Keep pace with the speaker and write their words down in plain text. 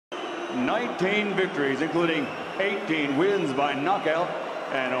19 victories, including 18 wins by knockout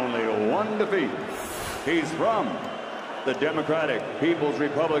and only 1 defeat. He's from the Democratic People's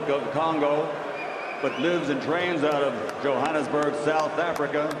Republic of Congo, but lives and trains out of Johannesburg, South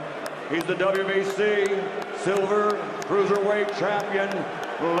Africa. He's the WBC Silver Cruiserweight Champion.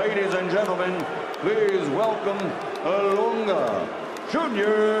 Ladies and gentlemen, please welcome Ilunga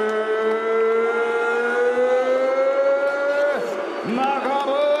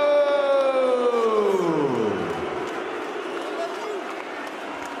Makabu.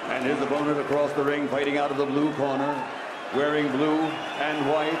 And his opponent across the ring, fighting out of the blue corner, wearing blue and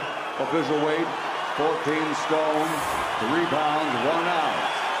white, official weight 14 stone, 3 pounds, 1 ounce.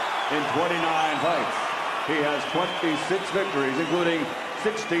 In 29 fights, he has 26 victories, including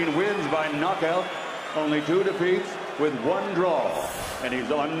 16 wins by knockout, only 2 defeats with 1 draw, and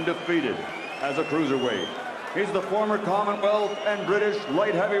he's undefeated as a cruiserweight. He's the former Commonwealth and British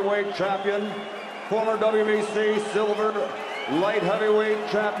light heavyweight champion, former WBC silver light heavyweight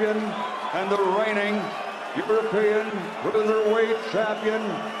champion, and the reigning European cruiserweight champion.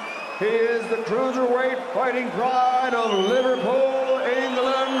 He is the cruiserweight fighting pride of Liverpool,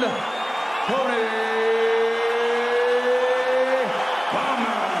 England, Tony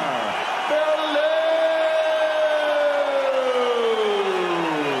Bellew.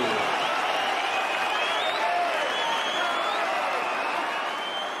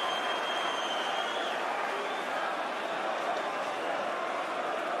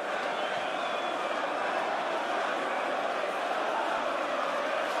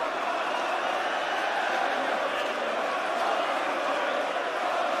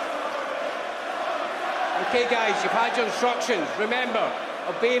 Okay guys, you've had your instructions. Remember,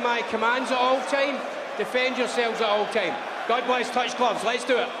 obey my commands at all time, defend yourselves at all time. God bless, touch gloves, let's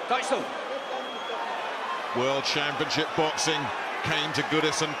do it. Touch them. World Championship boxing came to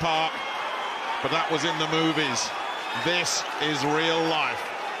Goodison Park, but that was in the movies. This is real life.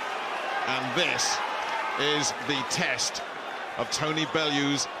 And this is the test of Tony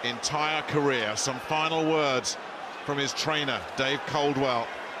Bellew's entire career. Some final words from his trainer, Dave Coldwell.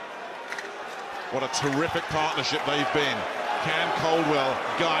 What a terrific partnership they've been. Can Coldwell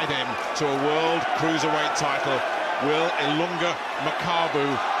guide him to a world cruiserweight title? Will Ilunga Makabu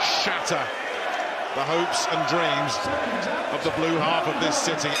shatter the hopes and dreams of the blue half of this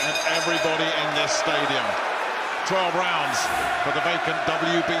city and everybody in this stadium? 12 rounds for the vacant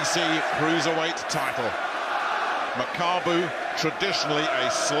WBC cruiserweight title. Makabu, traditionally a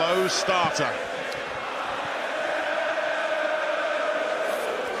slow starter.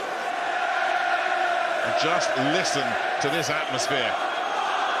 Just listen to this atmosphere.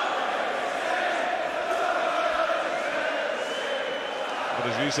 But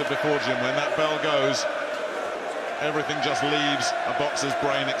as you said before, Jim, when that bell goes, everything just leaves a boxer's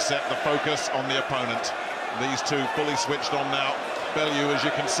brain except the focus on the opponent. These two fully switched on now. Bellew, as you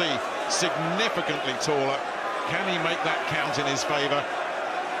can see, significantly taller. Can he make that count in his favor?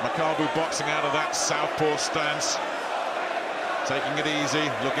 Makabu boxing out of that southpaw stance, taking it easy,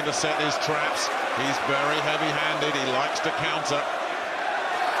 looking to set his traps. He's very heavy-handed, he likes to counter.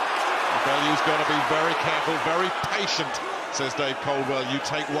 Bellew's got to be very careful, very patient, says Dave Coldwell. You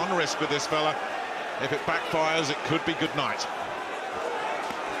take one risk with this fella. If it backfires, it could be good night.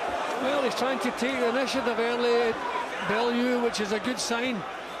 Well, he's trying to take the initiative early, Bellew, which is a good sign.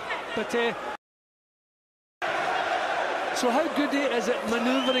 But so how good is it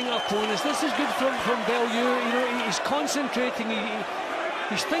manoeuvring opponents? This is good from Bellew. You know, he's concentrating.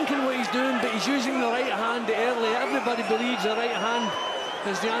 He's thinking what he's doing, but he's using the right hand early. Everybody believes the right hand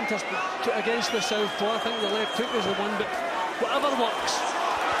is the answer against the southpaw. I think the left hook is the one, but whatever works.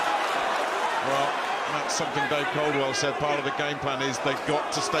 Well, that's something Dave Coldwell said. Part of the game plan is they've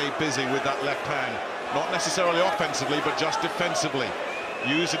got to stay busy with that left hand. Not necessarily offensively, but just defensively.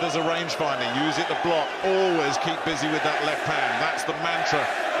 Use it as a range finder, use it to block. Always keep busy with that left hand. That's the mantra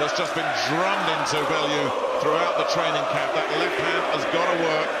that's just been drummed into Bellew throughout the training camp. That left hand has got to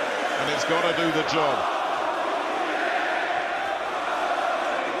work, and it's got to do the job.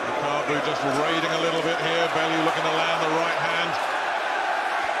 Makabu just raiding a little bit here. Bellew looking to land the right hand.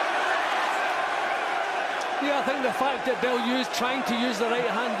 Yeah, I think the fact that Bellew is trying to use the right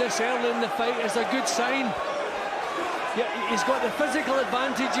hand this early in the fight is a good sign. Yeah, he's got the physical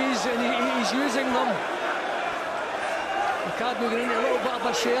advantages and he's using them. Makabu getting a little bit of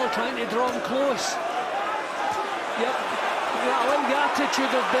a shell, trying to draw him close. Yep, yeah, I like the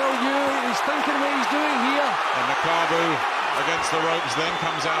attitude of Bellew. He's thinking what he's doing here. And Makabu against the ropes, then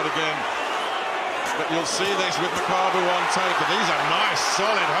comes out again. But you'll see this with Makabu on tape. But these are nice,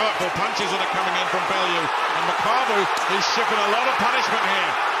 solid, hurtful punches that are coming in from Bellew. And Makabu is shipping a lot of punishment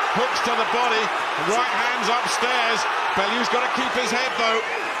here. hooks to the body, right hand's upstairs. Bellew's got to keep his head though.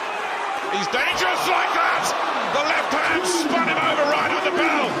 He's dangerous like that. The left hand spun him over right on the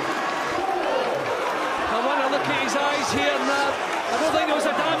bell. I want to look at his eyes here now. I don't think it was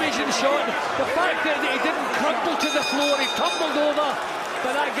a damaging shot. The fact that he didn't crumple to the floor, he tumbled over,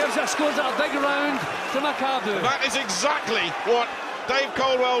 but that gives us scores a big round to Makabu. That is exactly what Dave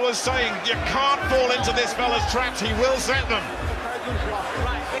Caldwell was saying. You can't fall into this fella's traps. He will set them.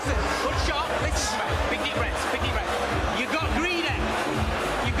 Right, listen, good shot. Listen, big deep breaths, big deep breaths. You got greedy.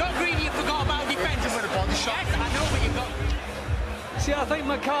 You got greedy, you forgot about defense. With a body shot. Yes, I know, but you got... See, I think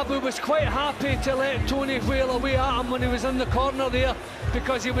Makabu was quite happy to let Tony whale away at him when he was in the corner there,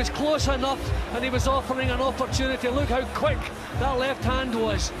 because he was close enough and he was offering an opportunity. Look how quick that left hand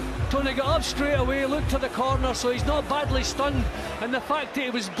was. Tony got up straight away, looked to the corner, so he's not badly stunned, and the fact that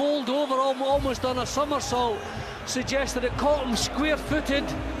he was bowled over almost on a somersault suggests that it caught him square-footed.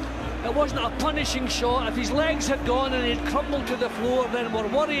 It wasn't a punishing shot. If his legs had gone and he'd crumbled to the floor, then we're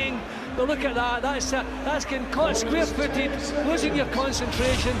worrying. But look at that, that's getting caught square-footed, losing your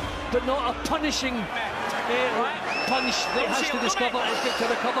concentration, but not a punishing punch that has to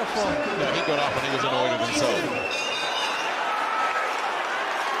recover from. No, he got up and he was annoyed with himself.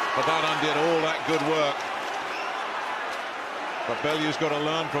 But that undid all that good work. But Bellew's got to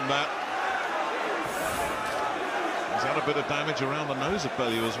learn from that. He's had a bit of damage around the nose of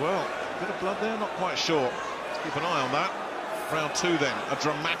Bellew as well. Bit of blood there, not quite sure. Let's keep an eye on that. Round two then, a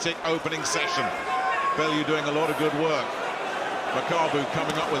dramatic opening session. Bellew doing a lot of good work. Makabu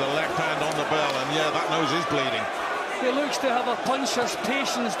coming up with a left hand on the bell, and yeah, that nose is bleeding. He looks to have a puncher's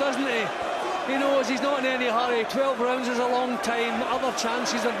patience, doesn't he? He knows he's not in any hurry. 12 rounds is a long time. Other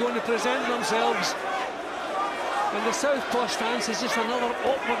chances are going to present themselves. And the southpaw stance is just another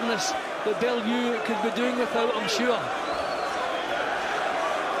awkwardness that Bellew could be doing without, I'm sure.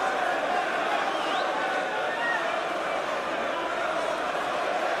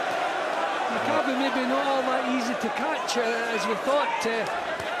 Makabu maybe not all that easy to catch as we thought.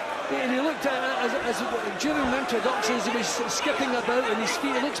 And he looked at as during the introductions, he was skipping about on his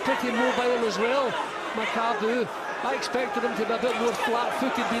feet. He looks pretty mobile as well, Makabu. I expected him to be a bit more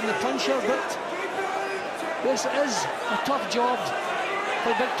flat-footed being the puncher, but this is a tough job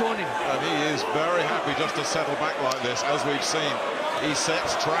for Big Tony. And he is very happy just to settle back like this, as we've seen. He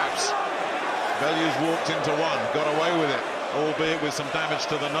sets traps. Bellew's walked into one, got away with it, albeit with some damage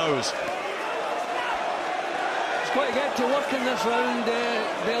to the nose. He's got to get to work in this round,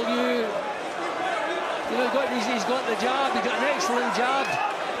 Bellew. You know, he's got the jab, he's got an excellent jab.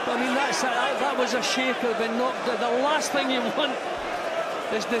 But, I mean, that was a shaker, been knocked. The last thing you want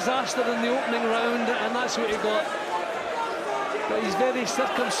is disaster in the opening round, and that's what he got. But he's very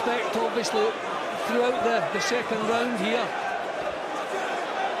circumspect, obviously, throughout the second round here.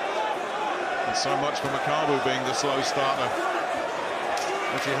 And so much for Makabu being the slow starter,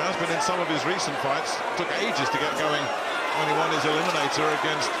 which he has been in some of his recent fights. Took ages to get going when he won his eliminator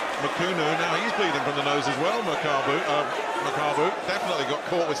against Makunu. Now he's bleeding from the nose as well, Makabu. Makabu definitely got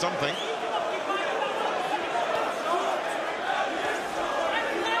caught with something.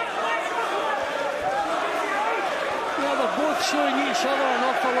 Yeah, they're both showing each other an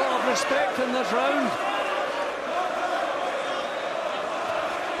awful lot of respect in this round.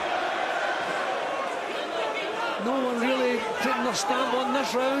 No one really putting their stamp on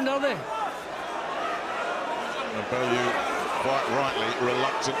this round, are they? And Bellew, quite rightly,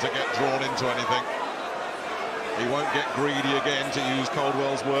 reluctant to get drawn into anything. He won't get greedy again, to use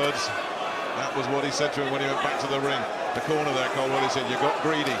Caldwell's words. That was what he said to him when he went back to the ring. The corner there, Caldwell, he said, you got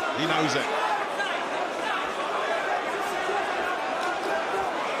greedy. He knows it.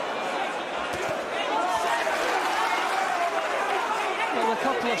 Well, a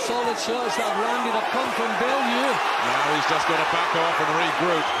couple of solid shots that have landed have come from Bellew. Now he's just got to back off and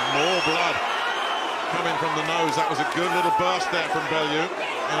regroup. More blood coming from the nose. That was a good little burst there from Bellew.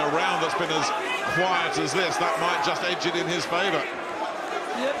 In a round that's been as quiet as this, that might just edge it in his favour.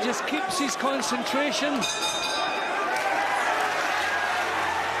 Yep, just keeps his concentration.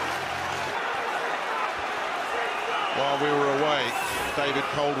 While we were away, David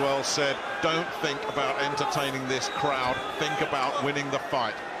Caldwell said, don't think about entertaining this crowd, think about winning the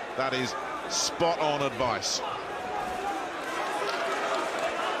fight. That is spot-on advice.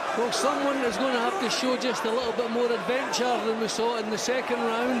 Well, someone is going to have to show just a little bit more adventure than we saw in the second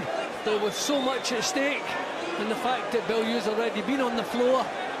round. But with so much at stake, and the fact that Bellew's already been on the floor,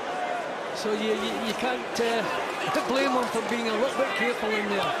 so you can't blame him for being a little bit careful in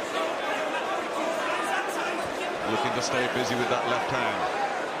there. Looking to stay busy with that left hand.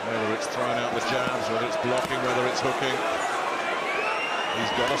 Whether it's throwing out the jabs, whether it's blocking, whether it's hooking. He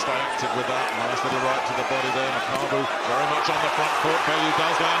He's got to stay active with that. Nice little right to the body there. Makabu very much on the front foot. Bellew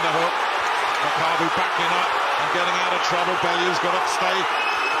does land a hook. Makabu backing up and getting out of trouble. Bellew's got to stay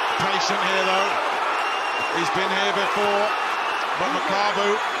patient here, though. He's been here before, but Makabu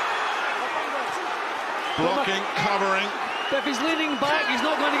blocking, covering. If he's leaning back, he's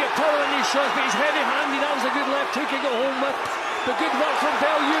not going to get power in his shots, but he's heavy-handed. That was a good left hook he got home with. But good work from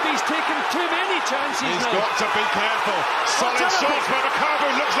Bellew. He's taken too many chances He's now. got to be careful. Solid shots by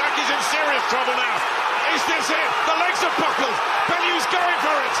Makabu. Looks like he's in serious trouble now. Is this it? The legs are buckled. Bellew's going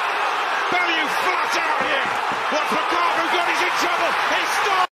for it. Bellew flat out here. What's Makabu got? He's in trouble. He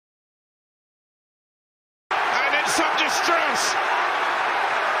stopped. And in some distress.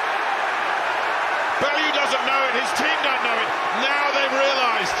 Bellew doesn't know it. His team don't know it. Now they've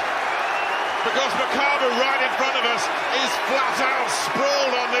realised. Because Makabu right in front of us is flat out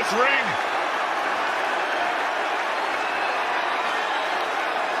sprawled on this ring.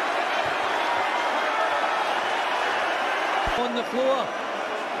 On the floor,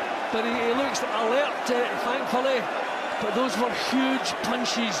 but he looks alert, thankfully. But those were huge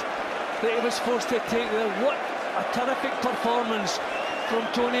punches that he was forced to take there. What a terrific performance from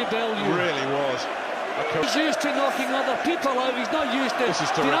Tony Bellew. Really was. He's used to knocking other people out. He's not used to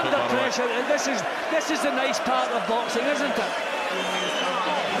being under pressure. And this is the nice part of boxing, isn't it?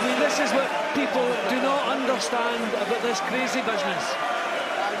 I mean, this is what people do not understand about this crazy business.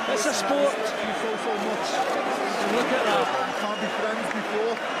 It's a sport. Look at that. Can't be friends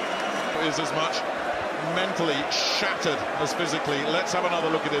before. Is as much mentally shattered as physically. Let's have another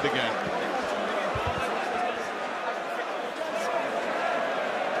look at it again.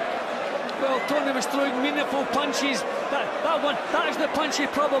 Well, Tony was throwing meaningful punches. That is the punch he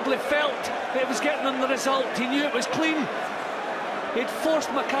probably felt that it was getting him the result. He knew it was clean. He'd forced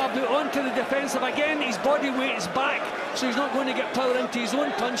Makabu onto the defensive again. His body weight is back, so he's not going to get power into his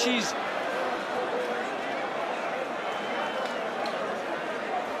own punches.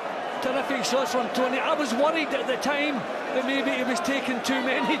 Terrific shots from Tony. I was worried at the time that maybe he was taking too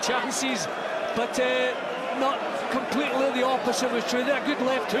many chances, but not completely. The opposite was true. That good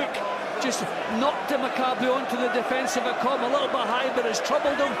left hook just knocked Makabu onto the defensive. It caught him a little bit high, but it's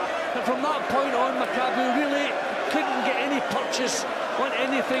troubled him. And from that point on, Makabu really couldn't get any purchase on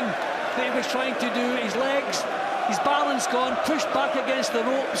anything that he was trying to do. His legs, his balance gone, pushed back against the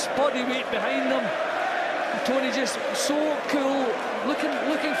ropes, body weight behind him. And Tony just so cool,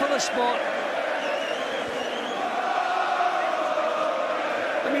 looking for the spot.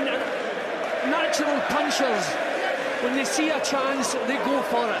 I mean, natural punchers, when they see a chance, they go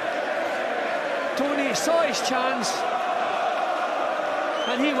for it. Tony saw his chance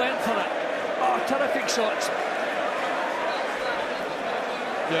and he went for it. Oh, terrific shots.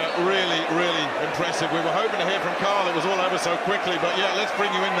 Yeah, really, really impressive. We were hoping to hear from Carl. It was all over so quickly, but yeah, let's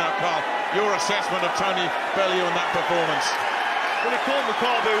bring you in now, Carl. Your assessment of Tony Bellew and that performance. Well, he caught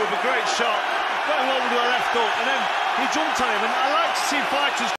Makabu with a great shot, got him over to the left hook, and then he jumped on him. And I like to see fighters